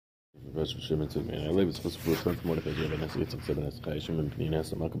Rosh Hashanah to me. I live it's supposed to be from Mordechai Jeven as it's said as Chayshim and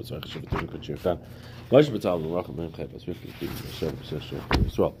Pninas and Malcolm Sarach Shavit and Kuchirtan. Rosh Betal and Rachel Ben Chaypas 50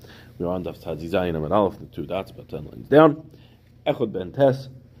 as well. We are on Daf Tzad Zayin and Aleph, the two dots about 10 lines down. Echad Ben Tes.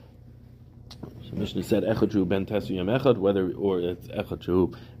 So Mishnah said Echad Shu Ben Tes Yom Echad, whether or it's Echad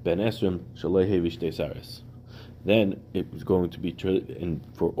Shu Ben Esrim Shalei Hevish Saris. Then it was going to be, and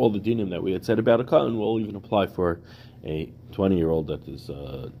for all the dinim that we had said about a cotton, will even apply for a 20-year-old that is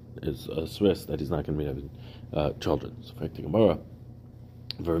a Swiss that is not going to be having children. So, fact the Gemara,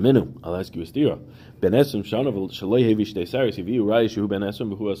 Verminu, I'll ask you a stira. Ben Esrim Shanav Shalei Hevish Saris. If you Rai Shu Ben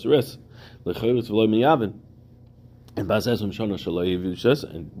Esrim Behu Asris Lecheritz V'Lo Miyavin. And Bas Esrim Shana Shalei Hevish,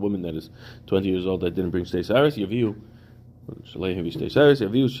 and woman that is 20 years old that didn't bring Saris, Yaviu. Shalei Hevish Saris.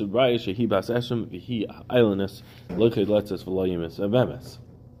 Yaviu should Rai Shehi Bas Esrim V'Hi Eilanis Lochid Letzes V'Lo Yemes Avemes.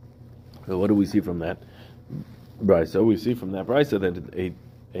 So what do we see from that brisa? We see from that brisa that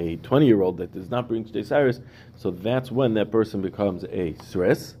a 20-year-old that does not bring Shtei Saris, so that's when that person becomes a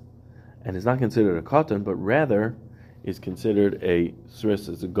Sris, and is not considered a katan, but rather is considered a Sris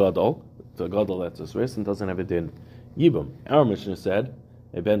as a gadol. It's a gadol that's a Sris and doesn't have a din yibum. Our Mishnah said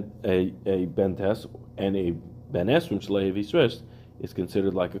a ben tes and a ben esrim Shalei Hevish Sris is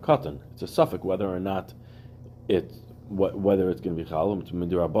considered like a katan. It's a suffix whether or not whether it's going to be chal, it's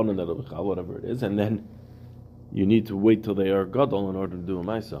midrabanan that'll be chal, whatever it is, and then you need to wait till they are gadol in order to do a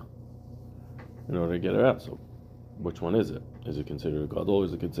maisa, in order to get her out. So, which one is it? Is it considered a gadol, or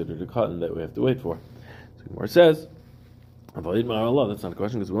is it considered a cotton that we have to wait for? So Gemara says, that's not a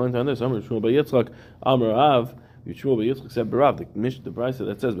question because we learned on this. Amar Shmuel Bar Yitzchak, Amar Av, Shmuel Bar Yitzchak said Barav, the brisa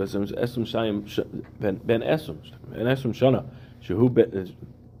that says Esrim Shayim Ben Esrim Shana Shehu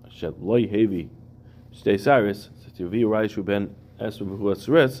Shaloi Hevi Shtei Saris Tzivii Raishu Ben Esrim Behu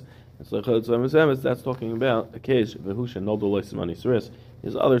Asris. That's talking about a case Vehusha Noldo Loisimani Sris.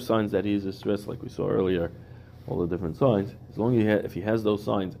 There's other signs that he's a Sris, like we saw earlier, all the different signs. As long as if he has those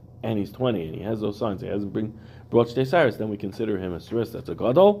signs and he's 20 and he has those signs, he hasn't brought Shtei Saris, then we consider him a Sris. That's a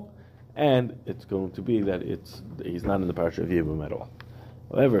Gadol, and it's going to be that he's not in the Parsha of Yibum at all.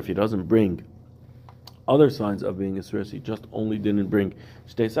 However, if he doesn't bring other signs of being a Sris, he just only didn't bring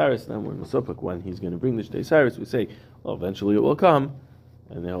Shtei Saris, then we're Masupik. When he's going to bring the Shtei Saris, we say, well, eventually it will come,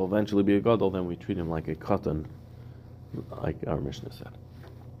 and he'll eventually be a gadol, then we treat him like a katan, like our Mishnah said.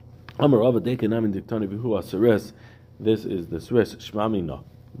 This is the Sris Shmamina.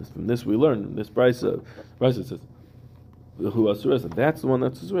 From this we learn, this brisa says, that's the one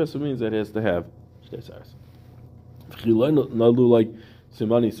that's a Sris, it means that he has to have Shtei Saris. If he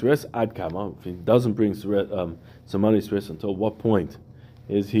doesn't bring Simani Sris, until what point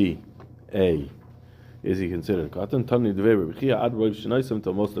is he considered a katan? Tani Devei Rebechia Ad Roiv Shnaisam,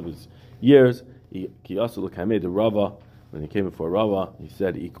 until most of his years. Ki Asul Kamei the Rava, when he came before Rava, he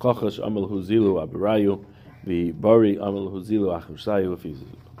said, "Ikochash Amal Huzilu Abirayu, the Bari Amal Huzilu Achushayu." If he's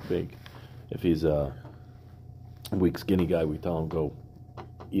big, if he's a weak, skinny guy, we tell him go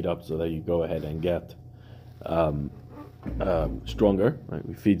eat up so that you go ahead and get stronger. Right?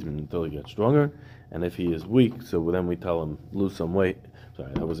 We feed him until he gets stronger, and if he is weak, so then we tell him lose some weight.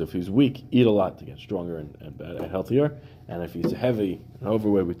 Sorry, that was if he's weak, eat a lot to get stronger and healthier. And if he's heavy and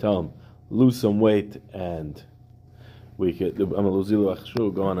overweight, we tell him lose some weight, and we could go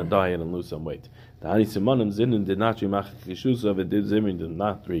on a diet and lose some weight. The Hani Simonim Zinin did not Machishusav, it did Zimin did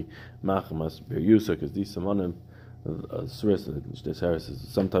not Machamas Beryusa, because these Simonim, Sris,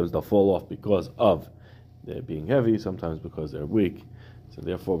 sometimes they'll fall off because of their being heavy, sometimes because they're weak. So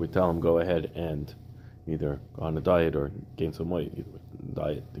therefore, we tell them go ahead and either go on a diet or gain some weight, either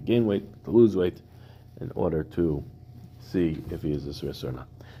diet to gain weight, to lose weight, in order to see if he is a Sris or not.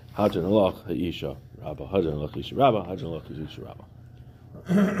 Hajan Allah Isha Rabba, Hajan Allah Isha Rabba, Hajan Allah Isha Rabba.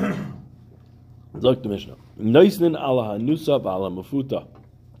 Look the Mishnah. Noisnin ala hanusa ala mafuta.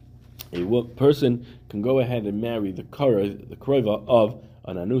 A person can go ahead and marry the kroiva of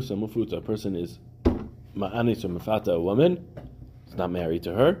an anusa mafuta. A person is ma'anis or mafata, a woman, is not married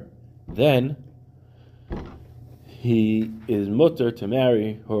to her. Then he is mutter to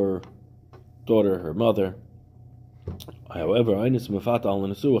marry her daughter, her mother. However,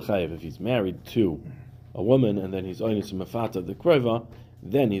 if he's married to a woman and then he's oinis mafata the kroiva,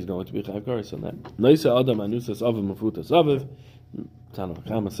 then he's going to be chayav kares on that. Noisa adam anusas aviv mafutas aviv. Tanakh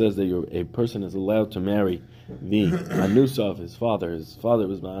Chama says that a person is allowed to marry the anusa of his father. His father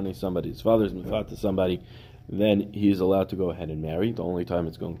was ma'ani somebody. His father is mafata somebody. Then he is allowed to go ahead and marry. The only time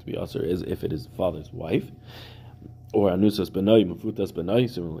it's going to be usher is if it is father's wife. or anusas benai mufutas benai.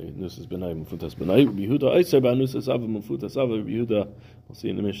 Similarly, anusas benai mufutas benai. Yehuda Eiser anusas ava mufutas ava. Yehuda, we'll see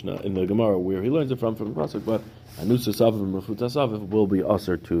in the Mishnah in the Gemara where he learns it from the pasuk. But anusas ava mufutas ava will be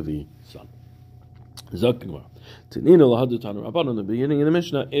aser to the son. Zok Gemara. Tanina lahadu tanu rabbanon. The beginning of the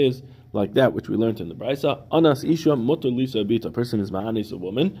Mishnah is like that which we learned in the Brisa. Anas isha mutter lisa bita. A person is ma'anis a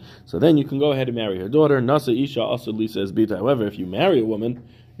woman, so then you can go ahead and marry her daughter. Nasa isha asur lisa is bita. However, if you marry a woman,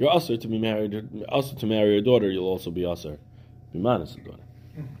 you're asur to be married, asur to marry your daughter. You'll also be asur be ma'anis a daughter.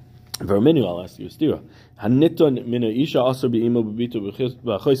 Verminu, I'll ask you a stira. Haniton mina isha asur be'imo b'bita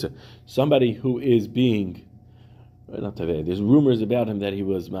b'choisa. Somebody who is being, not taveh, there's rumors about him that he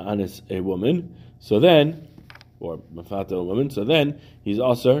was ma'anis a woman. So then, or mafata a woman, so then he's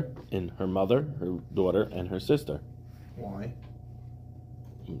asur in her mother, her daughter, and her sister. Why?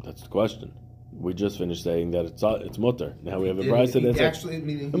 That's the question. We just finished saying that it's mutter. Now we have a brisa that says.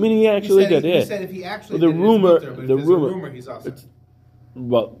 Meaning he actually did. He said if he actually the did, rumor, it's mutter, but the if rumor, a rumor, he's asur.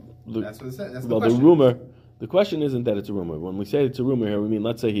 That's what it said. That's the question. The rumor. The question isn't that it's a rumor. When we say it's a rumor here, we mean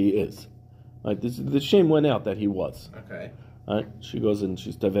let's say he is. Right? The shame went out that he was. Okay. Right? She goes and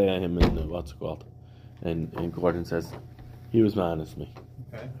she's taveya him in what's it called, and Gordon says he was ma'anis me.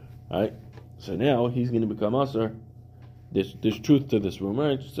 Okay. Right? So now he's going to become asur. There's truth to this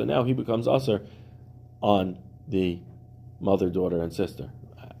rumor, so now he becomes asur on the mother, daughter, and sister.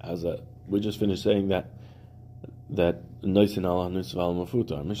 We just finished saying that noisin ala nusv al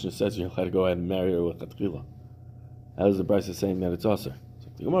mafuta. Our Mishnah says you have to go ahead and marry her with chatchila. How is the Brisa saying that it's asur? So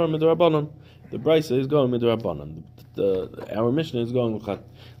the Gemara midrabanan. The Brisa is going midrabanan. Our Mishnah is going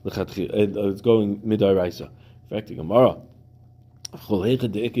it's going midaraisa. In fact, the Gemara.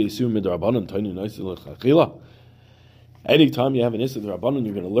 Anytime you have an issa the Rabbanon,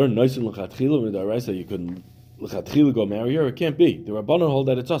 you're going to learn noisin l'chatchila midaraisa. You can l'chatchila go marry her. It can't be. The Rabbanon hold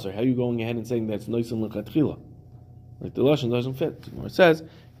that it's asur. How are you going ahead and saying that it's noisin l'chatchila? Like the lashon doesn't fit. It says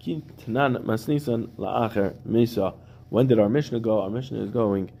ki tanan masnisan la'acher misa. When did our Mishnah go? Our Mishnah is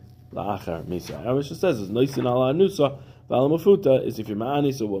going la'acher misa. Our Mishnah says it's noisin ala anusa v'ala mafuta is if you're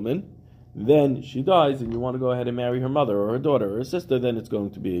ma'anis a woman, then she dies and you want to go ahead and marry her mother or her daughter or her sister, then it's going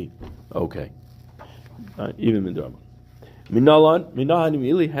to be okay. Even midrabanan.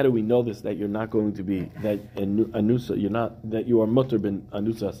 Minahan, how do we know this? That you're not going to be that anusa. You're not that you are mutter bin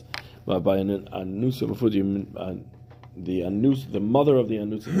anusas by an anusa before the mother of the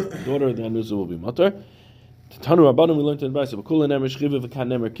anusa, the daughter of the anusa will be mutter. Tanu Rabbanim, we learned in the Brisa,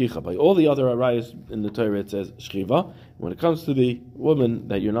 by all the other arayas in the Torah it says shchiva. When it comes to the woman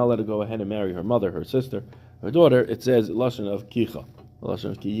that you're not allowed to go ahead and marry her mother, her sister, her daughter, it says lashon of kicha,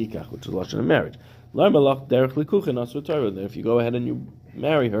 lashon of kiyikach, which is lashon of marriage. If you go ahead and you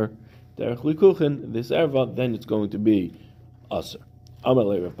marry her, derech likuchen, this erva, then it's going to be asur.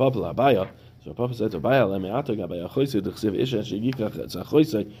 Amalei Rav Papa Abaya. So Papa said to Abaya, "Leme'ata gabay achoyse d'chsev isha shegikach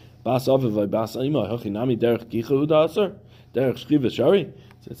etzachoyse bas avivay bas aima hachinami derech kicha huda asur derech shchiva shari."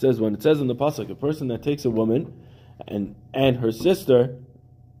 So it says when it says in the pasuk, a person that takes a woman and her sister,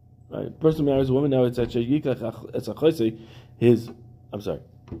 right? A person marries a woman now. It's at shegikach etzachoyse. Marries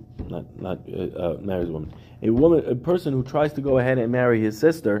a woman. A person who tries to go ahead and marry his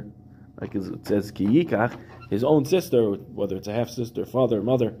sister, like it says kiyikach, his own sister, whether it's a half sister, father,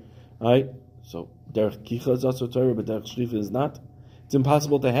 mother, right? So derech kicha is also Torah, but derech shlifa is not. It's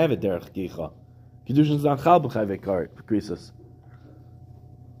impossible to have it derech kicha. Kiddushin is not chal b'chayvei krisis.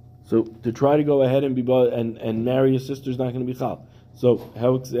 So to try to go ahead and marry your sister is not going to be chal. So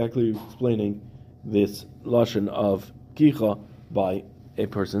how exactly are you explaining this lashon of kicha by a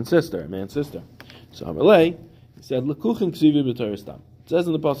person's sister, a man's sister? So Amalei, he said, "Lekuchen ksivi b'Torah stam." It says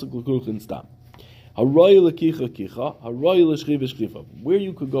in the pasuk, "Lekuchen stam." Haroy lekicha kicha, haroy l'shchiva shchiva. Where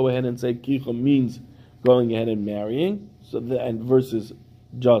you could go ahead and say kicha means going ahead and marrying, and versus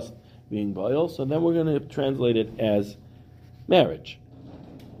just being boil. So then we're going to translate it as marriage.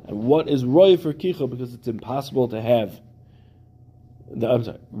 And what is roy for kicha? Because it's impossible to have.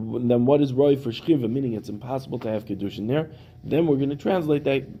 Then what is roy for shchiva? Meaning it's impossible to have kedushin there. Then we're going to translate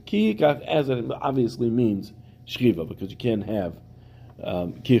that kiyikach as it obviously means shchiva, because you can't have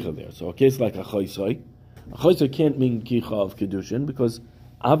kicha there. So a case like a choisai can't mean kicha of kedushin because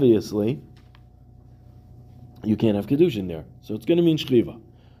obviously you can't have kedushin there. So it's going to mean shchiva.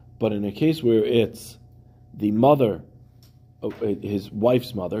 But in a case where it's the mother, his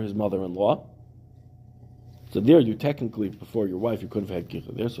wife's mother, his mother-in-law, so there you technically, before your wife, you could have had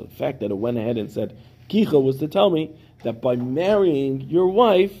kicha there. So the fact that it went ahead and said kicha was to tell me that by marrying your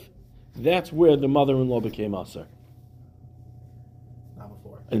wife, that's where the mother-in-law became asur. Not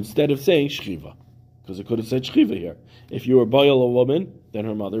before. Instead of saying shchiva, because it could have said shchiva here. If you were boil a woman, then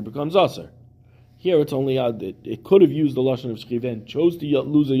her mother becomes asur. Here it's only it could have used the lashon of shchiva and chose to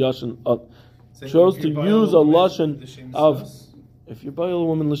lose a lashon chose to use a lashon of if you buy a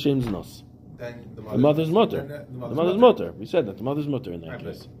woman l'shem znos. Then The mother's mutter. The mother's mutter. We said that the mother's mutter in that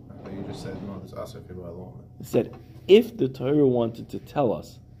case. You just said the mother's also if you buy a woman. It said if the Torah wanted to tell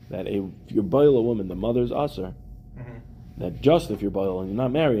us that if you're boil a woman, the mother's aser, that just if you're boil and you're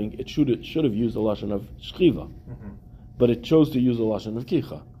not marrying, it should have used the lashon of shchiva, but it chose to use the lashon of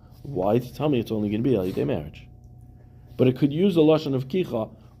kicha. Why? To tell me it's only going to be al yidei marriage, but it could use the lashon of kicha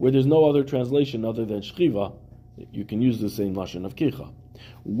where there's no other translation other than shchiva. You can use the same lashon of kicha.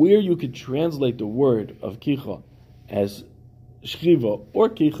 Where you could translate the word of kicha as shchiva or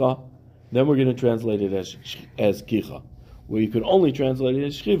kicha, then we're going to translate it as kicha. Where you could only translate it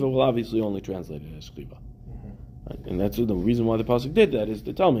as shchiva, we'll obviously only translate it as shchiva. Right? And that's the reason why the pasuk did that, is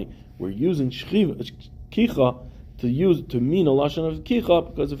to tell me we're using shchiva, kicha to mean a lashon of kicha,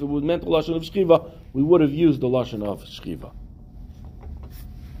 because if it would meant a lashon of shchiva, we would have used the lashon of shchiva.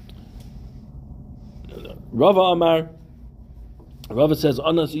 Rava Amar. Rava says,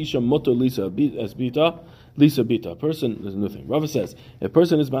 "Anas isha mutter lisa as bita, lisa bita." Person, there's nothing. Rava says, a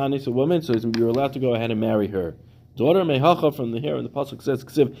person is ma'anis a woman, so you're allowed to go ahead and marry her daughter. Mehacha from the here, and the pasuk says,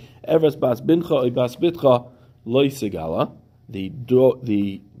 "Ksiv eres bas bincha or bas bitcha loy segala." The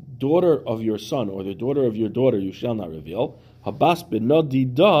daughter of your son or the daughter of your daughter you shall not reveal. Habas bina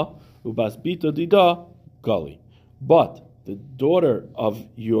dida ubas bita dida gali. But the daughter of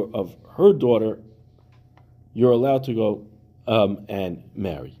her daughter, you're allowed to go and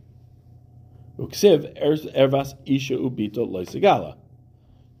marry. Uksiv ervas isha ubita loisegala.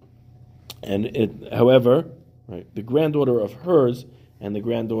 And however, right, the granddaughter of hers and the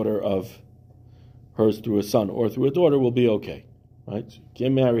granddaughter of hers through a son or through a daughter will be okay. Right? So you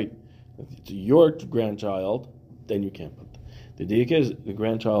can't marry to your grandchild, then you can't. But the diak is the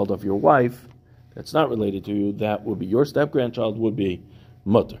grandchild of your wife that's not related to you, that would be your step grandchild, would be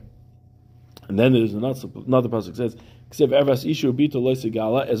mutter. And then there's another pasuk says, "Ksiv ervas ishu bita loy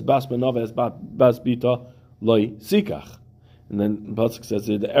sigala as bas benava as bas bita loy sikach." And then the pasuk says,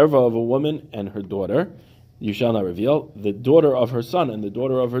 "The erva of a woman and her daughter you shall not reveal. The daughter of her son and the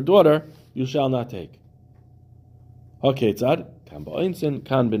daughter of her daughter you shall not take." Okay, tzad kan ba'insin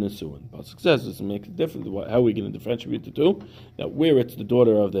kan benesuin. Pasuk says this makes a difference. How are we going to differentiate the two? That where it's the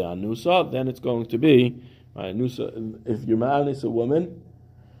daughter of the anusa, then it's going to be anusa. If you're ma'anis a woman,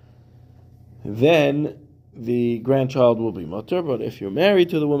 then the grandchild will be mutter, but if you're married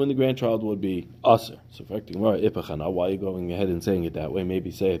to the woman, the grandchild would be aser. So, why are you going ahead and saying it that way?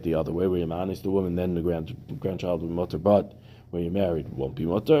 Maybe say it the other way, where you're ma'anis the woman, then the grandchild will be mutter, but when you're married, won't be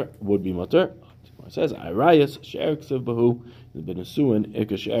mutter, would be mutter. It says, "Arayas she'er k'sev bahu benesuin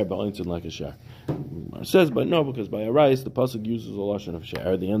ikah she'er ba'insin like a she'er." It says, but no, because by arayas the pasuk uses a lashon of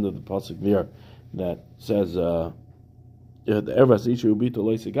she'er. The end of the pasuk there that says, "The ervas ishu ubita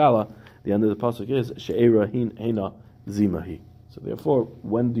loy sigala." The end of the pasuk is she'era hina zimahi. So therefore,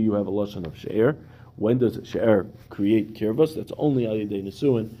 when do you have a lashon of she'er? When does she'er create kirvas? That's only al yedei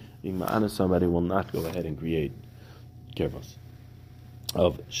nesuin. Being ma'anas somebody will not go ahead and create kirvas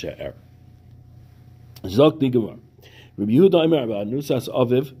of she'er. Zok the Gemara. Rabbi Yehuda Omer about Nusas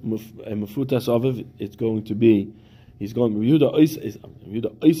Aviv and Mefutas Aviv. It's going to be. He's going. Rabbi Yehuda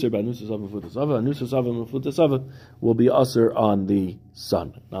Oiser about Nusas Aviv Mefutas Aviv. Nusas Aviv Mefutas Aviv will be aser on the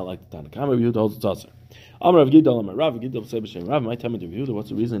son, not like the Tanakh. Rabbi Yehuda holds it's aser. Amar Rav Gidal Amar Rav Gidal say b'shem Rav. My time to Rabbi Yehuda. What's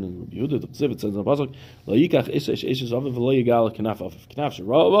the reason in Rabbi Yehuda? The Chsiv, it says in the pasuk, Lo yikach ishesh Aviv lo yigala kenaf Aviv kenaf shera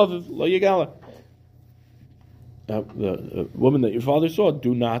Aviv lo yigala. The woman that your father saw,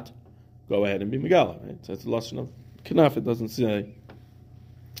 do not go ahead and be megala. Right? So it's the lashon of kenaf. It doesn't say.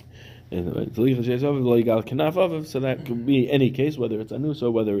 So that could be any case, whether it's anusa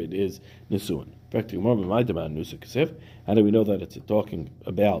or whether it is nisuin. How do we know that it's talking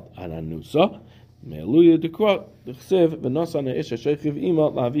about an anusa?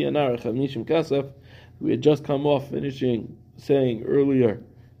 We had just come off finishing saying earlier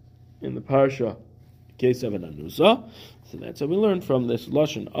in the parsha case of an anusa. So that's how we learned from this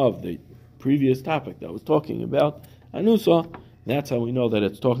lashon of the previous topic that was talking about anusa. That's how we know that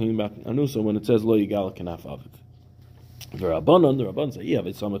it's talking about anusa when it says lo yigal kenaf aviv. The Rabbanan say, yeah,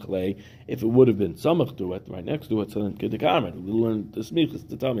 if it would have been samach to it, right next to it, so then kedekamer. We learned the smichus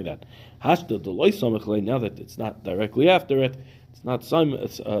to tell me that. Hashta the loy samach lei, now that it's not directly after it, it's not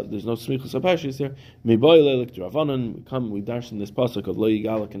there's no smichus apashis here. Miboy leilik to Rabbanan, we dash in this pasuk of lo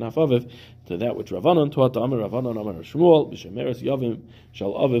yigal kenaf aviv to that which Rabbanan taught. Amar Rabbanan Amar Shmuel b'shemeres yavim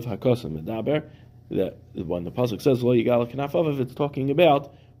shal aviv hakosam medaber. That when the pasuk says lo yigal kenaf aviv, it's talking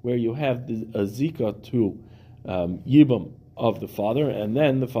about where you have a zika to yibam of the father, and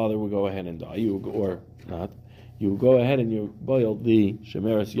then the father will go ahead and die. You will go, or not. You will go ahead and you boil the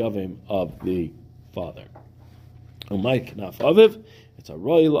shemeres yavim of the father. Umayk naf aviv. It's a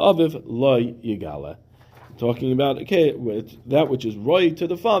royal aviv loy yigala. Talking about that which is roy to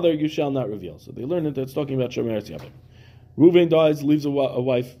the father, you shall not reveal. So they learn that it's talking about shemeres yavim. Reuven dies, leaves a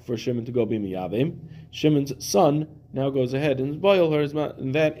wife for Shimon to go be miyavim. Shimon's son now goes ahead and boil her,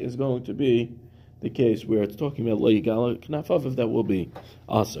 and that is going to be the case where it's talking about loy yigala knaf aviv. That will be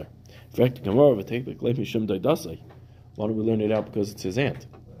aser. In fact, why don't we learn it out? Because it's his aunt.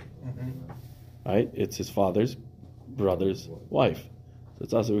 Right? It's his father's brother's wife. So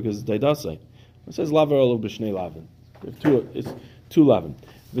it's also because it's daidasai. It says lavar olo b'shnei lavin. It's two lavin.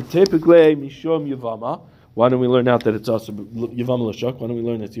 V'tepikle mishom yavama. Why don't we learn out that it's also yavama l'shuk? Why don't we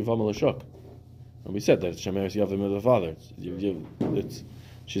learn that it's yavama l'shuk? And we said that it's shemeres yavim of the father.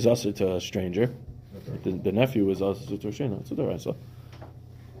 She's also to a stranger. The nephew is also to a stranger. That's what the rest.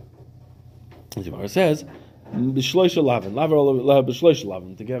 The Gemara says, "B'shloisha lavin, laver b'shloisha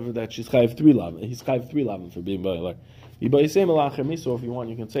lavin." Together, that she's chayiv 3 lavin. He's chayiv 3 lavin for being boiler. Yibayisem alacher misa. If you want,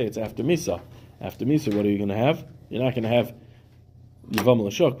 you can say it's after misa. After misa, what are you going to have? You're not going to have yavam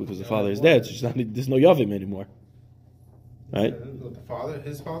l'shuk because the father is dead. So there's no yavim anymore, right? The father,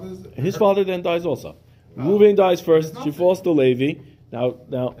 his father then dies also. Reuven dies first. She falls to Levi. Now.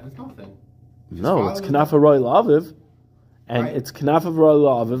 And it's nothing. No, it's knaf royal aviv. And right. It's knaf of royal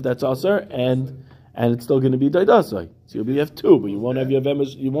aviv, that's aser, and it's still going to be daidasai. So you'll have 2, but you won't have yavam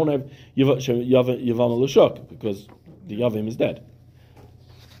l'shuk because the yavim is dead.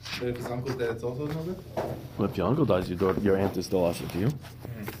 But if his uncle's dead, it's also no good? Well, if your uncle dies, your aunt is still aser to you.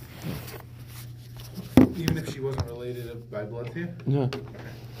 Even if she wasn't related by blood to you? Yeah.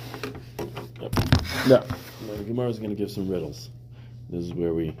 No, the Gemara is going to give some riddles. This is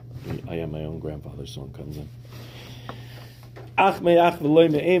where I am my own grandfather's song comes in. So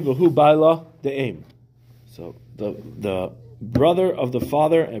the brother of the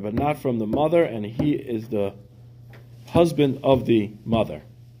father, but not from the mother, and he is the husband of the mother.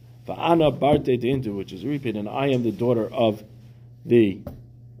 Va'ana barte deintu, which is repeat, and I am the daughter of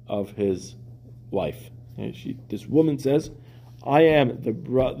his wife. And this woman says, I am the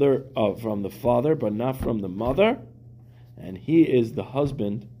brother from the father, but not from the mother, and he is the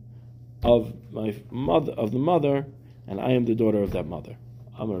husband of the mother. And I am the daughter of that mother.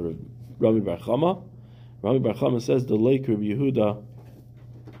 Amar Rami Bar Chama. Rami Bar Chama says the Lake Rabbi Yehuda,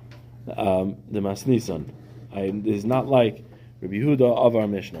 the Masnisan. It is not like Rabbi Yehuda of our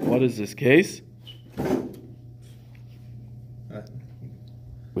Mishnah. What is this case?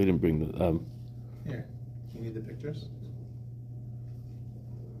 We didn't bring the. Here, you need the pictures.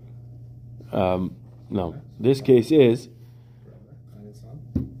 No, this case is.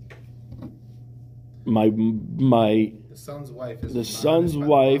 The son's wife is the son's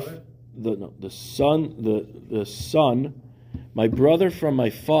wife. The son. My brother from my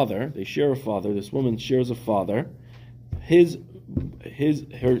father. They share a father. This woman shares a father. So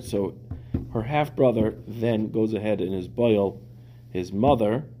her half brother then goes ahead and is boil his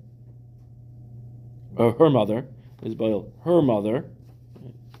mother. Or her mother is boil her mother.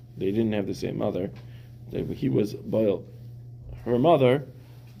 They didn't have the same mother. He was boil her mother.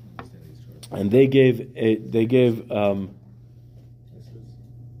 And they gave birth.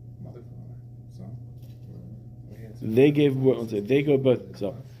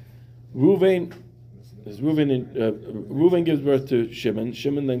 So Reuven gives birth to Shimon.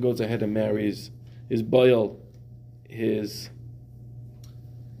 Shimon then goes ahead and marries his boil,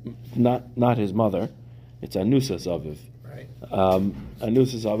 not his mother. It's Anusas Aviv. Right.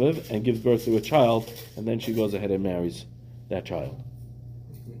 Anusas Aviv, and gives birth to a child, and then she goes ahead and marries that child.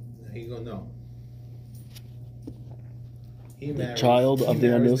 You go no. The child of the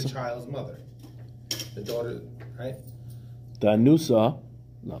Anusa? The child's mother. The daughter, right? The Anusa,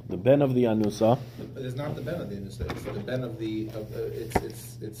 no, the ben of the Anusa. It's not the ben of the Anusa. It's the ben of the.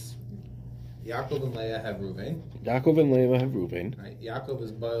 It's Yaakov and Leah have Reuven. Yaakov and Leah have Reuven. Right. Yaakov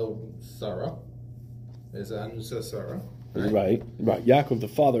is Baal Sarah. There's Anusa Sarah. Right. Yaakov, the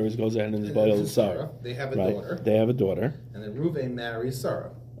father, goes ahead and is Baal Sarah. They have a daughter. They have a daughter. And then Reuven marries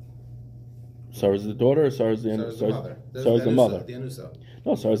Sarah. Sarah's the daughter, or Sarah's the mother? Sarah's the mother. The Anusa.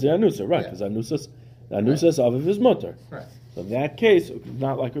 No, Sarah's the Anusa, right? Because Anusas Aviv is mutter. Right. So in that case,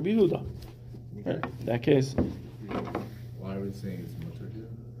 not like Rabbi Yehuda. Okay. Right? In that case. Why are we saying it's mutter here?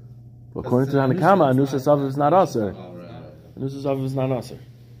 Well, according to Hanakama, Anusas Aviv is not aser. Oh, right. Anusas Aviv is not aser.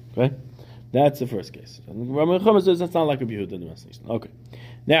 Okay? That's the first case. Rabbi Chama says that's not like Rabbi Yehuda. Okay.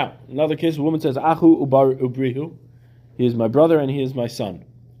 Now, another case, a woman says, Achu ubar ubrihu. He is my brother and he is my son.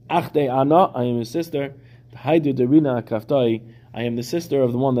 Achte Ana, I am his sister. Haidu derina kaftai. I am the sister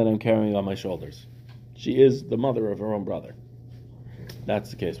of the one that I'm carrying on my shoulders. She is the mother of her own brother. That's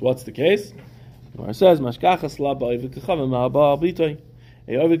the case. What's the case? Where it says, Mashkachas la ba'ovid kechavim ha'ba'al bitoi.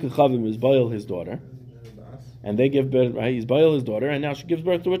 Ovid kechavim is Baal, his daughter. And they give birth, right? He's Baal, his daughter, and now she gives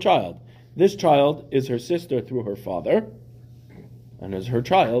birth to a child. This child is her sister through her father, and is her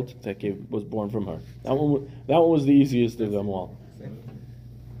child that was born from her. That one was the easiest of them all.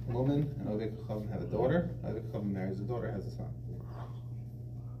 Woman and Ovid kechavim have a daughter. Ovid kechavim marries a daughter, has a son.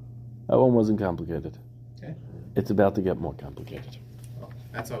 That one wasn't complicated. Okay. It's about to get more complicated. Well,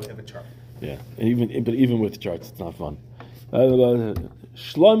 that's why we have a chart. Yeah, but even with charts, it's not fun. Shlomo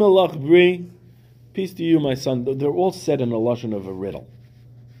lach bri, peace to you, my son. They're all said in a lashon of a riddle.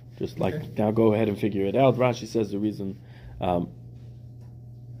 Just like, now go ahead and figure it out. Rashi says the reason.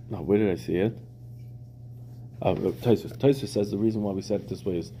 Where did I see it? Tosfos says the reason why we said it this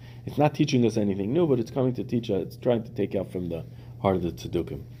way is it's not teaching us anything new, but it's coming to teach us. It's trying to take out from the heart of the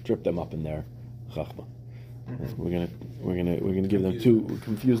tzedukkim, trip them up in their chachma. We're gonna give them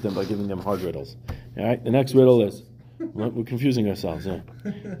confuse them by giving them hard riddles. All right. The next riddle is we're confusing ourselves. Yeah. I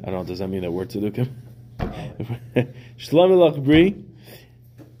don't know. Does that mean that we're tzedukkim? Shlomo lach bri,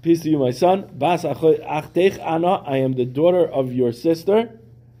 peace to you, my son. Bas achtech ana. I am the daughter of your sister.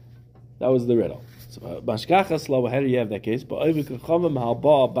 That was the riddle. So Mashkachas la. How do you have that case? But Ovid kechavim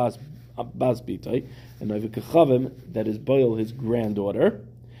ha'ba bas bitay, and Ovid kechavim, that is Baal, his granddaughter.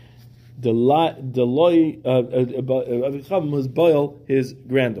 Ovid kechavim was Baal, his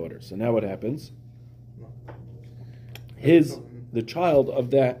granddaughter. So now what happens? The child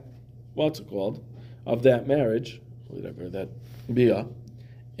of that, of that marriage, whatever that bia,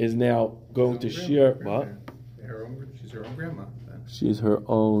 is now going to share what? She's her own grandma. She's her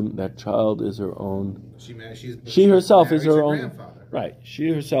own. That child is her own. She herself is her own. Grandfather. Right. She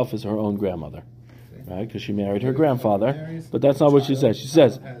herself is her own grandmother. Right, because she married her grandfather. But that's not what she says. She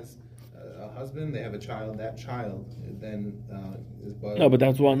says has a husband. They have a child. That child then is. No, but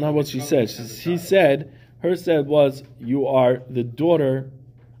that's not what she said. She said. Her said was, "You are the daughter.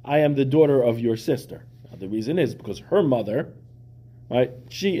 I am the daughter of your sister." Now, the reason is because her mother, right?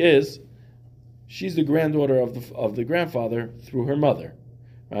 She's the granddaughter of the grandfather through her mother,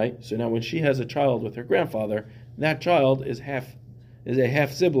 right? So now when she has a child with her grandfather, that child is a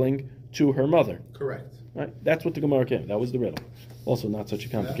half sibling to her mother. Correct. Right? That's what the Gemara came. That was the riddle. Also, not such a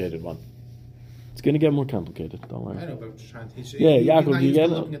complicated one. It's going to get more complicated. Don't worry. I know, but I'm just trying to teach you. Yeah, You're Yaakov, not you used get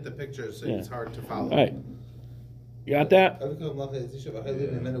to it? looking at the pictures, so it's hard to follow. All right. You got that? Right?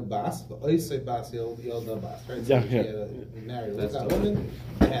 Yeah. He married a woman,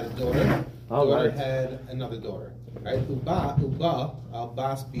 they had a daughter. The daughter had another daughter. Right? Uba, al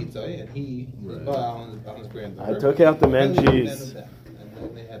bas bitoi, and he was on his granddaughter. I took out the menchies. And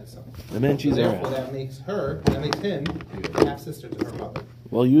then they had a son. The menchies are Therefore, that makes him half sister to her mother.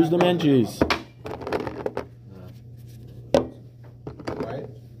 Well, use the menchies. Right?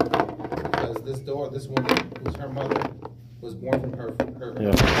 Because this woman, who's her mother, was born from her.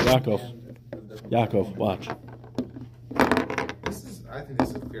 Yeah, Yaakov, watch. I think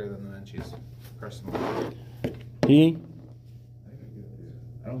this is clearer than the Menchies, personally. I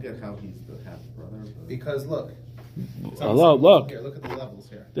don't get how he's the half brother. Because look. Look. Here, look at the levels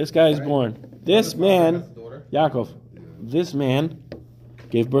here. This guy is born. This man, Yaakov, this man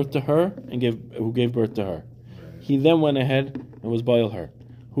gave birth to her and who gave birth to her. Right. He then went ahead and was Baal her.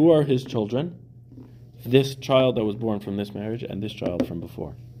 Who are his children? This child that was born from this marriage and this child from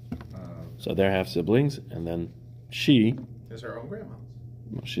before. So they're half siblings, and then she is her own grandma.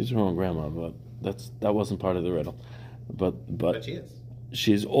 She's her own grandma, but that wasn't part of the riddle. But she is.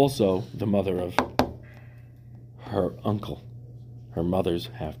 She's also the mother of her uncle, her mother's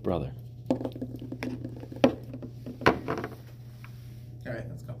half brother. All right,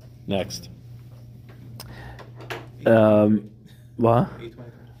 let's go. Next. What?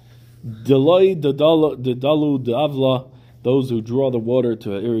 Deloi dedalu deavla. Those who draw the water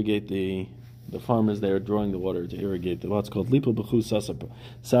to irrigate the farmers, they are drawing the water to irrigate what's called lipa b'chu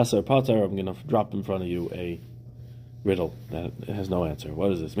sasar patar. I'm going to drop in front of you a riddle that has no answer. What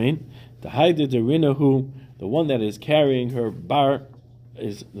does this mean? The haida derinahu, the one that is carrying her bar,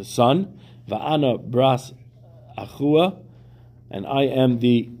 is the son. Va'ana bras achua, and I am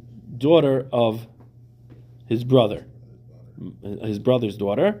the daughter of his brother, his brother's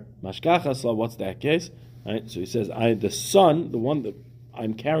daughter. Mashkachas, what's that case? Right? So he says, the son, the one that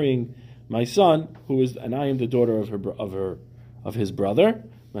I'm carrying, my son, and I am the daughter of his brother.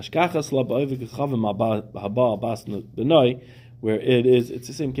 Mashkachas where it's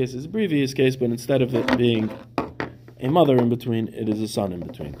the same case as the previous case, but instead of it being a mother in between, it is a son in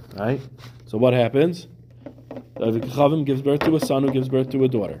between. Right? So what happens? The Avik Chavim gives birth to a son who gives birth to a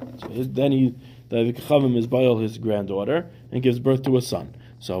daughter. So the Avik Chavim is Baal his granddaughter and gives birth to a son.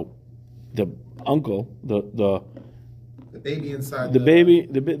 So the uncle, the baby inside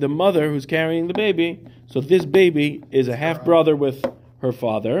the mother who's carrying the baby. So this baby is a half brother with her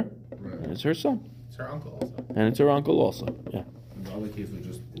father, and it's her son. It's her uncle also. And it's her uncle also. Yeah. In the other case, it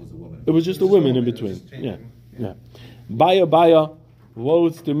was a woman. It was just a woman in between. Yeah. Baya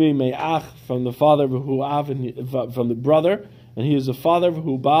woes to me me'ach from the father from the brother, and he is the father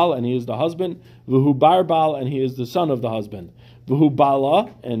v'hu Baal, and he is the husband v'hu bar Baal, and he is the son of the husband v'hu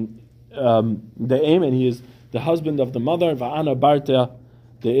Bala, and the aim, and he is the husband of the mother v'ana barta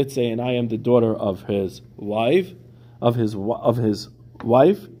the itze, and I am the daughter of his wife v'lo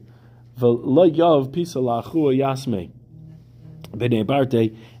yav pisa la'achua yasme b'nei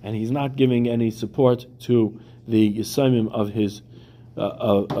barte, and he's not giving any support to the Yisayimim of his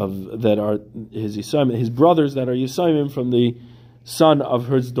that are his Yisayimim, his brothers that are Yisayimim from the son of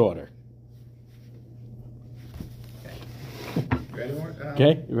his daughter.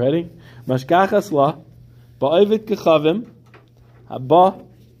 Okay, you ready? Mashkachas la ba'ovid kechavim haba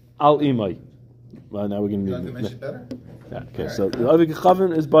al imay. Well, now we're going to make it better. Yeah. Okay, so the Ovid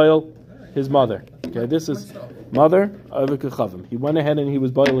Kechavim is Baal, his mother. Okay, this is mother Ovid Kechavim. He went ahead and he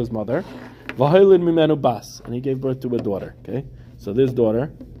was Baal, his mother. V'hoilid mimenu bas, and he gave birth to a daughter. Okay, so this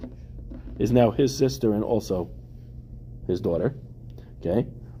daughter is now his sister and also his daughter. Okay,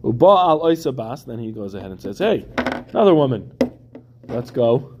 uba al oisa bas. Then he goes ahead and says, "Hey, another woman, let's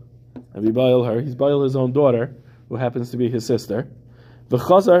go." And we Baal her. He's Baal his own daughter, who happens to be his sister.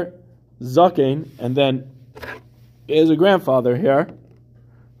 V'chazar zakein, and then there's a grandfather here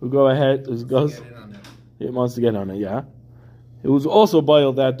who he wants to get on it. Yeah, it was also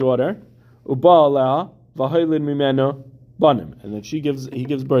Baal that daughter. Uba'ala v'hoilid mimenu banim, and then he gives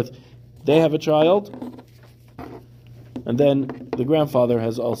birth. They have a child, and then the grandfather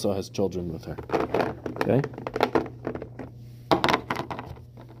also has children with her. Okay.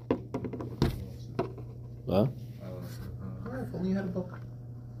 What? If only you had a book.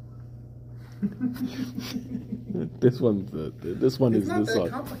 This one is not this that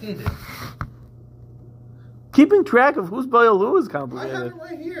one. Complicated. Keeping track of who's Baal who is complicated. I have it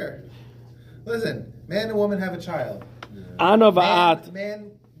right here. Listen, man and woman have a child. Ana va'at.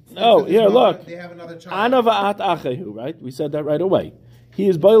 Look. They have another child. Ana va'at achehu, right? We said that right away. He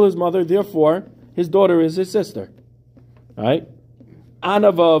is Baal his mother, therefore his daughter is his sister. Right?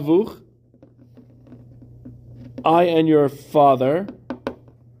 Ana va'avuch. I and your father,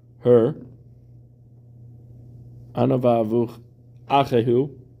 her. Ana va'avuch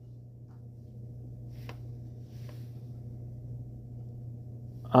achehu.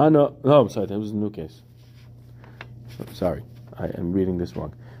 I'm sorry, that was a new case. Sorry, I am reading this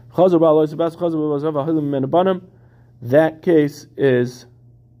wrong. That case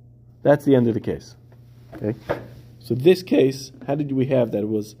that's the end of the case. Okay? So this case, how did we have that it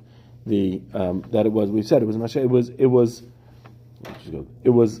was we said it was Mashiach, it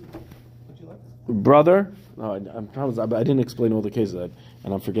was brother. No, I promise I didn't explain all the cases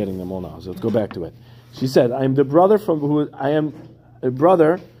and I'm forgetting them all now. So let's go back to it. She said, I am the brother I am a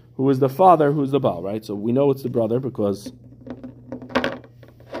brother who is the father who is the Baal, right? So we know it's the brother because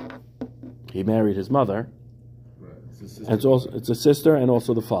he married his mother. Right. And it's a sister and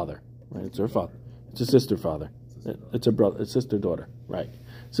also the father. Right? It's her father. It's a sister father. It's a brother, it's sister daughter. Right.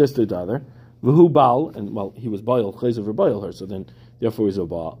 Sister daughter. V'hu Baal, and he was Baal, Chayzer for Baal her, so then therefore he's a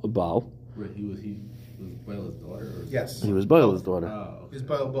Baal. Right, he was Baal's daughter? Or yes. He was Baal's daughter. Oh, okay. He's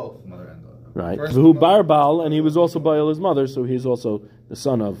Baal both. Mother and daughter. Right. V'hu bar Baal, and he was also Baal's mother, so he's also the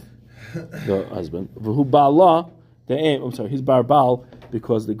son of the husband. V'hu Baala, he's bar Baal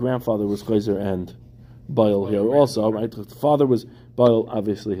because the grandfather was Chayzer and Baal here also, right? The father was Baal,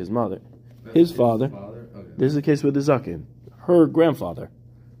 obviously his mother. His father. Okay. This is the case with the Zakin. Her grandfather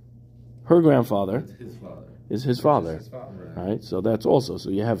is his father. Right? So that's also. So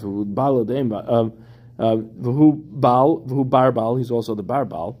you have V'hu Baal V'hu bar Baal, he's also the bar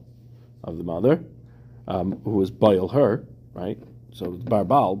Baal of the mother, who was Baal her, right? So it's bar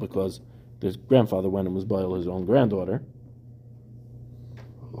Baal because his grandfather went and was Baal his own granddaughter,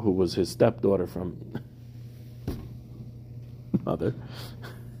 who was his stepdaughter from mother.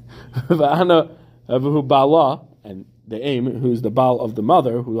 V'hu Baala, and the aim, who's the Baal of the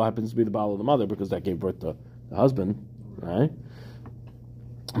mother, who happens to be the Baal of the mother because that gave birth to the husband, right?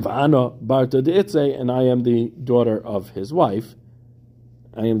 V'ana barta de'itze, and I am the daughter of his wife.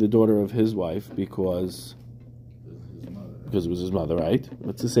 I am the daughter of his wife because it was his mother, right?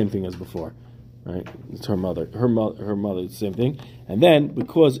 It's the same thing as before, right? It's her mother. Her mother, it's the same thing. And then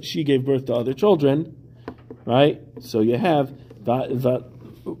because she gave birth to other children, right? So you have that.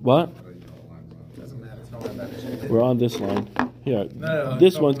 What? Doesn't matter. It's not my bad. We're on this line here. No,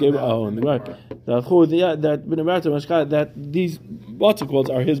 this don't one's go gave. down Oh, in and the right. car. That these what's it called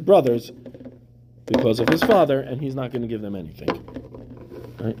are his brothers because of his father, and he's not going to give them anything.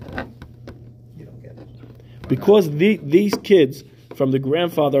 Right? You don't get it. Because these kids from the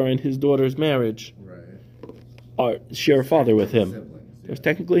grandfather and his daughter's marriage share a father with him. Siblings, They're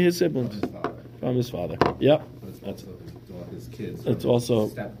technically his siblings From his father. from his father. Yep. But it's also his kids. It's also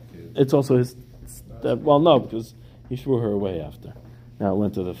step-kids. it's also his. Well, no, because he threw her away after. Now it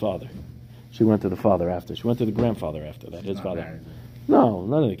went to the father. She went to the father after. She went to the grandfather after that. His Not father. married. No,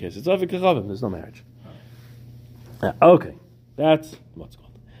 none of the cases. It's Avik Kachavim. There's no marriage. Okay, that's what's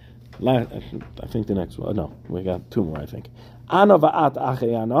called. I think the next one. No, we got two more. I think. Ana va'at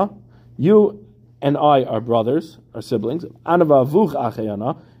acheyana. You and I are brothers, are siblings. Ana va'avuch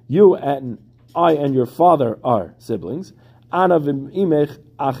acheyana. You and I and your father are siblings. Ana v'imech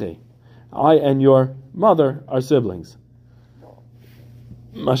ache. I and your mother are siblings.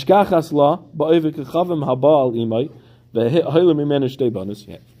 Mashkachas la ba'avik kachavim haba'al imay ve'haylim imenu shtei banus.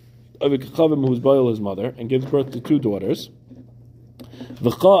 Avik kachavim who's ba'al his mother and gives birth to two daughters.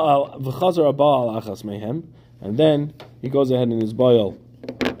 V'chazar aba'al achas mehem, and then he goes ahead and is ba'al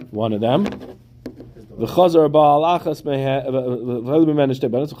one of them. V'chazar aba'al achas mehem ve'haylim imenu shtei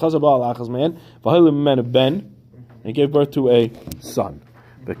banus. V'chazar aba'al achas mehem ve'haylim imenu ben, and gave birth to a son.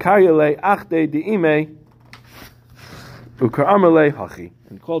 V'karyale achte di'imay u'karamale hachi,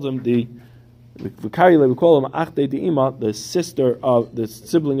 and called him we call him achte di'ima, the sister of the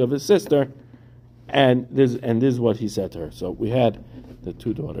sibling of his sister, and this is what he said to her. So we had the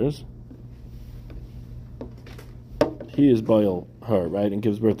two daughters. He is boil her, right, and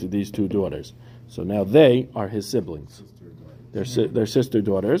gives birth to these two daughters. So now they are his siblings. They're sister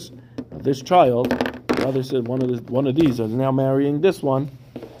daughters. Now this child, the other said one of these is now marrying this one.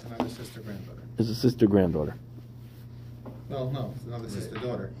 Another sister granddaughter. Is a sister granddaughter. No, it's another sister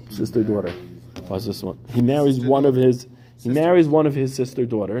daughter. Sister daughter. What's this one? He marries one of his. He marries one of his sister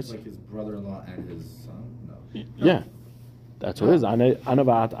daughters. Like his brother-in-law and his son? No. Yeah, that's what it is.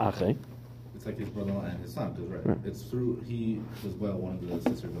 Anavaat ache. It's like his brother-in-law and his son, because Right. it's through, he was one of the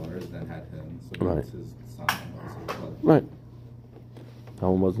sister daughters, then had him, so Right. it's his son and also his brother. Right. That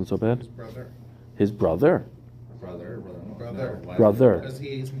one wasn't so bad. His brother. His brother. Brother-in-law. Brother. No, why- Brother. Because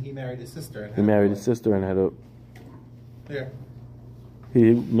he married his sister. And He had a married boy. his sister and had a. There.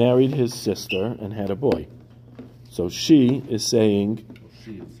 He married his sister and had a boy. So she is saying,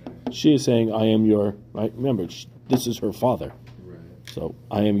 She is saying. I am your, right? Remember, this is her father. Right. So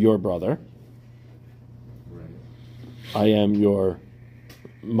I am your brother. Right. I am your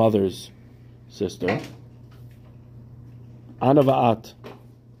mother's sister. Anavaat.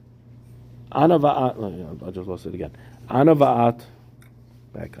 I just lost it again. Anavaat.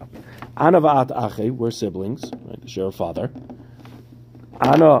 Back up. Anavaat ache. We're siblings. Right? Share a father.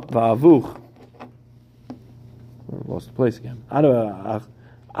 Ana va'avuch. Lost the place again. Ana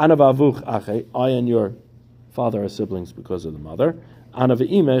va'avuch ache. I and your father are siblings because of the mother. Ana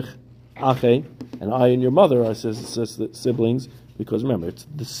va'imech ache. And I and your mother are siblings because, remember, it's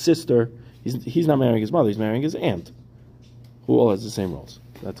the sister. He's not marrying his mother. He's marrying his aunt, who all has the same roles.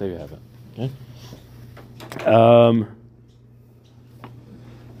 That's how you have it. Okay.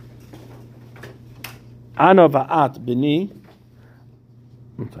 Ana va'at b'ni.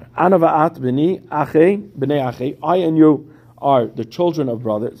 Ana va'at b'ni ache b'nei ache. I and you are the children of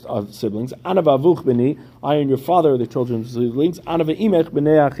brothers, of siblings. Ana va'avuch b'ni. I and your father are the children of siblings. Ana va'imech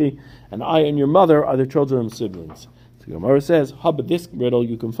b'nei ache. And I and your mother are the children of siblings. So Gemara says, Haba, this riddle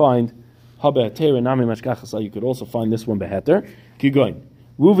you can find. Haba Teira Nami Mashkachasa. You could also find this one beheter. Keep going.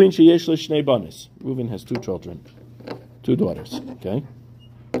 Reuven sheyesh lo shnei banis. Reuven has two children, two daughters. Okay.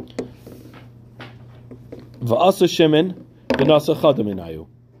 Va'asa Shimon v'nasa chadam inayu.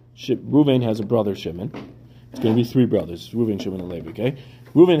 Reuven has a brother Shimon. It's going to be three brothers: Reuven, Shimon, and Levi. Okay.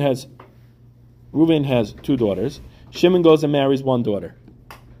 Reuven has two daughters. Shimon goes and marries one daughter.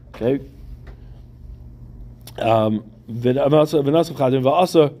 Okay. V'nasa chadam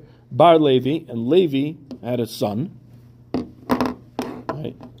va'asa bar Levi, and Levi had a son.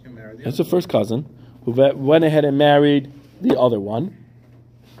 Right. That's the first cousin who went ahead and married the other one.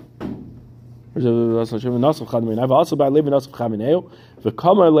 I've also by Levi Nasaf Chamineo, the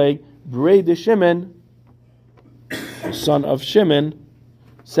Kamarle Brei de Shimon, the son of Shimon,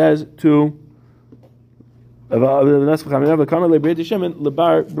 says to Nasaf Chamineo, the Kamarle Brei de Shimon,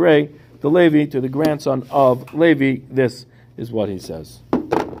 Lebar Brei, the Levi, to the grandson of Levi. This is what he says.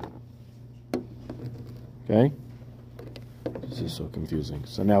 Okay. This is so confusing.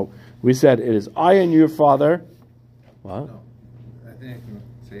 So now we said it is I and your father. What? No, I think I can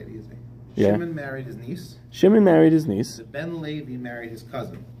say it easy. Yeah. Shimon married his niece. Shimon married his niece. The Ben Levi married his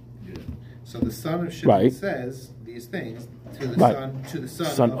cousin. So the son of Shimon says these things to the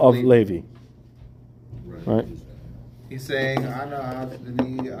son of Levi. Right. He's saying, "Ana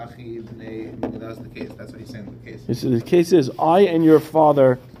b'nei achi b'nei." That's the case. That's what he's saying in the case. The case is I and your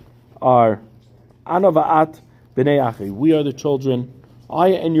father are Ana va'at b'nei achi. We are the children. I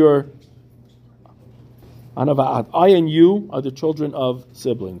and you are the children of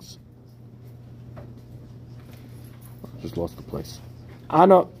siblings. I just lost the place.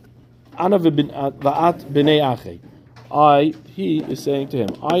 Ana va'at b'nei achi. He is saying to him,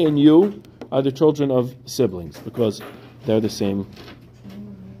 I and you are the children of siblings because they're the same.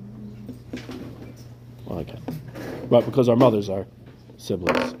 Okay, right? Because our mothers are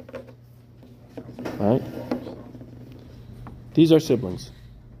siblings, right? These are siblings,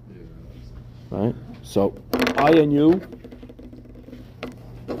 right? So I and you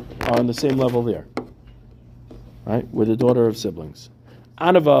are on the same level there, right? We're the daughter of siblings.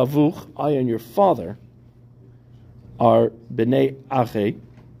 Anava avuch, I and your father are b'nei ache,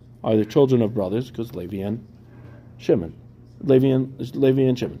 are the children of brothers, because Levi and Shimon. Levi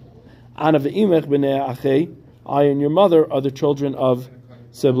and Shimon. Anava imech b'nei ache, I and your mother are the children of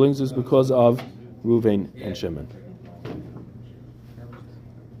siblings, is because of Reuven and Shimon.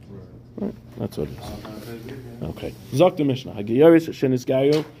 Right, that's what it is. Okay. Zok the Mishnah. Hagiyaris shenis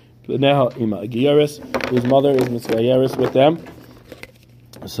gayu b'neha ima. Hagiyaris, whose mother is misgayeris with them.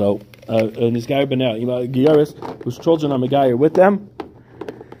 So, Nisgayer B'nei Ima Giyaris, whose children are Megayer with them.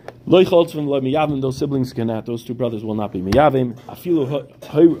 Lo yicholz from Lo Miyavim, those siblings cannot, those two brothers will not be Miyavim. Afilu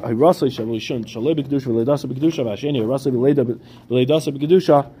Hayrasai Shavushun Shalei B'Kedusha V'Leidasa B'Kedusha V'Asheni Hayrasai V'Leidasa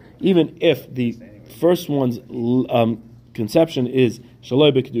B'Kedusha. Even if the first one's conception is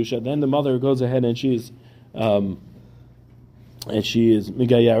Shalei B'Kedusha, then the mother goes ahead and she is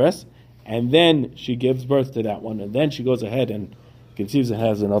Megayeres, and then she gives birth to that one, and then she goes ahead and conceives and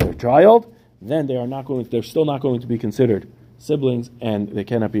has another child, then they're still not going to be considered siblings, and they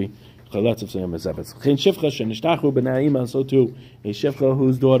cannot be chaletz of Siyam Mezevetz. So too, a shifcha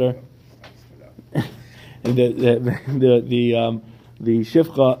whose daughter, the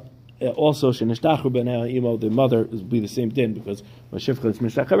shifcha also shenishtachu b'nei imo, the mother will be the same din, because when shifcha is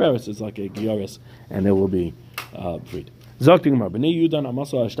mishtachareres, it's like a giyaris, and it will be freed. Zokting mar b'nei Yudan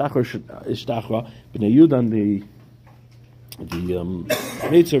amasa ishtachra b'nei Yudan the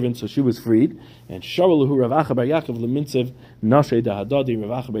maidservant, so she was freed. And Sharalahu Rav Acha bar Yaakov leminsev nashe dahadadi.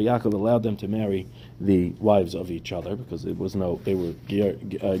 Rav Acha bar Yaakov allowed them to marry the wives of each other because they were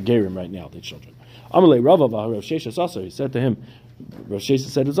gerim right now, the children. Amalei Rav Rav Sheshes Asar. He said to him, Rav Sheshes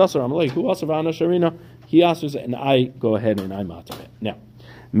said, "Is Asar Amalei who Asar v'ana Sharina?" He answers, and I go ahead and I matter it now.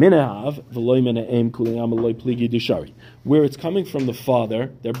 Minahav v'loy minaim kuli amaloi pligi dushari. Where it's coming from the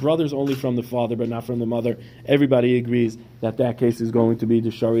father, they're brothers only from the father, but not from the mother. Everybody agrees that case is going to be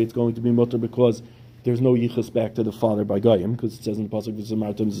dushari. It's going to be mutter because there's no yichus back to the father by goyim, because it says in the pasuk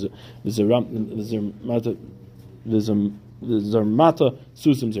v'zermata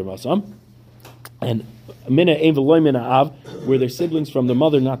susim zermasam. And mina ein v'loy mina av, where they're siblings from the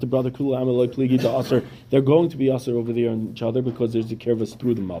mother, not the brother. Kula amaloi pligi da aser. They're going to be aser over there on each other because there's the kirvus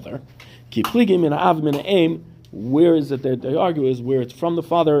through the mother. Ki pligi mina av mina aim. Where is it that they argue is where it's from the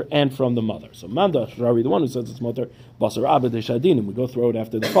father and from the mother. So Manda Shari, the one who says it's mother, Basar Abba de Shadin, and we go throw it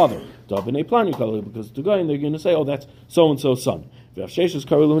after the father. Because to go in, they're going to say, oh, that's so and so's son. Rav Sheshes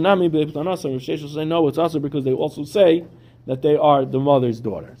will say no, it's also because they also say that they are the mother's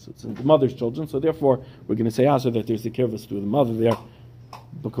daughter. So it's the mother's children. So therefore, we're going to say also that there's the kirvus through the mother there,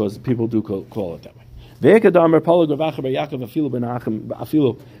 because people do call it that way. Yaakov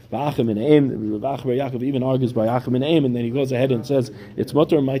even argues by Achim and Aim, and then he goes ahead and says it's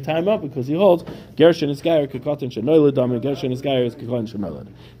mutter in my time up because he holds Gershon is Gayer Kekatan Shenoilad Dam and Gershon is Gayer is Kekatan Shenoilad.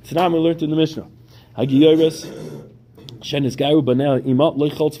 Tanam we learned in the Mishnah. Hagiyoris Shen is Gayer Banel Imat Loy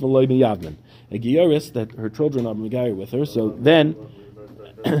Choltz V'Loy Miyavmin. Hagiyoris that her children are Megayer with her, so then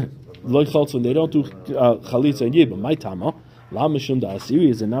Loy Choltz when they don't do Chalitza and Yibam. My Tama. La Mishum da Asiri,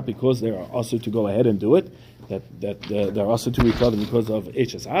 is it not because they are also to go ahead and do it that they're also to each other because of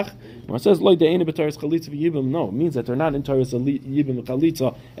Echesach? When it says Loi De'ena B'Taris Chalitza V'Yibam, no, it means that they're not in Taris Yibam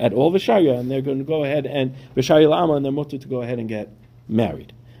Chalitza at all V'Sharya, and they're going to go ahead and V'Sharya Lama, and they're mutter to go ahead and get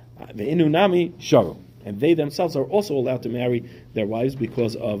married. Ve'inu Nami Sharu, and they themselves are also allowed to marry their wives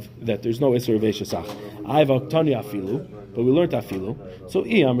because of that. There's no Isser of Echesach. I've Tani Afilu, but we learned Afilu. So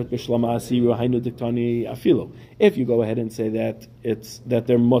if you go ahead and say that it's that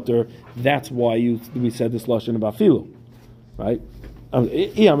they're mutter, that's why we said this lashon of Afilu, right?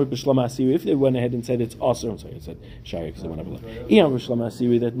 If they went ahead and said it's usher, I'm sorry, I said shari because I went over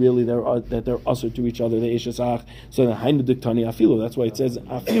that really they're usher to each other, the ishasach. So the hainu diktani afilu. That's why it says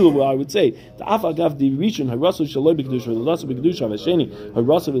afilu. Well, I would say the afagav the rishon harasul shaloi b'kedusha, the b'kedusha, v'sheni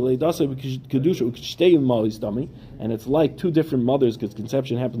harasul v'leidasa b'kedusha uk'shtei malis dami, and it's like two different mothers because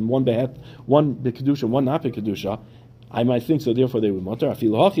conception happened one b'kedusha, one not b'kedusha. I might think so. Therefore, they would mutter.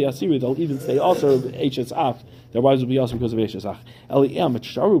 Afilu hachi asiri. They'll even say also hsach. Their wives will be also because of hsach. Eliyam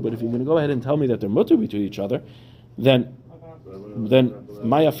sharu. But if you're going to go ahead and tell me that they're mutter to each other, then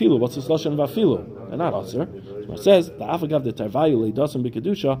my afilu. What's the lashon of afilu? They're not aser. So it says the afagav the tarvayu leidasan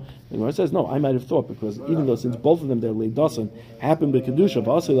b'kedusha. And it says no. I might have thought because even though since both of them they're leidasan happened b'kedusha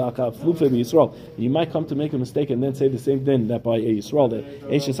v'asir la'akav flufe b'Yisrael, you might come to make a mistake and then say the same thing that by a Yisrael that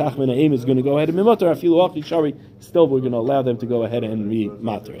hsach min ha'im is going to go ahead and be mutter. Afilu hachi shari. Still, we're going to allow them to go ahead and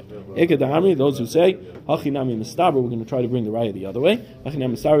re-matter it. Those who say, Hachinami Mistaber, we're going to try to bring the raya the other way.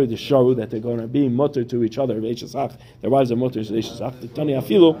 Hachinami Mistaber, the sharu, that they're going to be mutter to each other, their wives are mutter to Eshesach, the Tani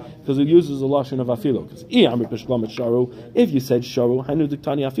Afilu, because it uses the lashon of Afilu. Because if you said sharu, Hanu the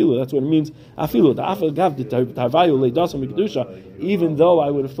Tani Afilu, that's what it means. Afilu, the Afagav, the Tarvayu, Leidasam, Kedusha, even though I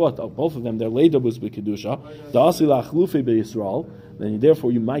would have thought, both of them, their Leida was Kedusha, the Asila Chlufi be Yisrael, then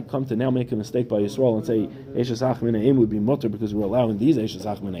therefore you might come to now make a mistake by Yisrael and say Eshesach min ha'im would be mutter because we're allowing these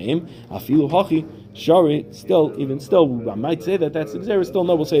Eshesach min ha'im. Afilu hachi shari. Still, I might say that that's the still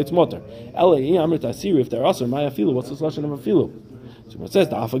no. We'll say it's mutter. Elei amrit asiri. If they're aser, my afilu. What's the lashon of afilu? So it says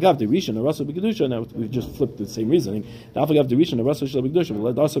the afagav the rishon the rasul b'kedusha. Now we just flipped the same reasoning. The afagav the rishon the rasul shel b'kedusha.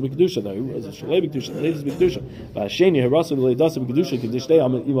 Let rasul b'kedusha. The shalei b'kedusha. The ladies b'kedusha. V'asheni harasul v'leidasa b'kedusha. Kedishtei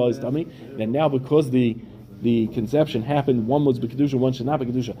imal istami. And now because the conception happened, one was b'kedusha, one should not be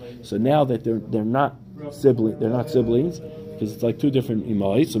kedusha. So now that they're not siblings, because it's like two different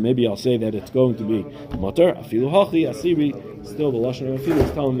imais. So maybe I'll say that it's going to be mutter afilu hachi asiri. Still, the lashon of afilu is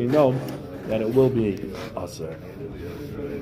telling me no, that it will be aser.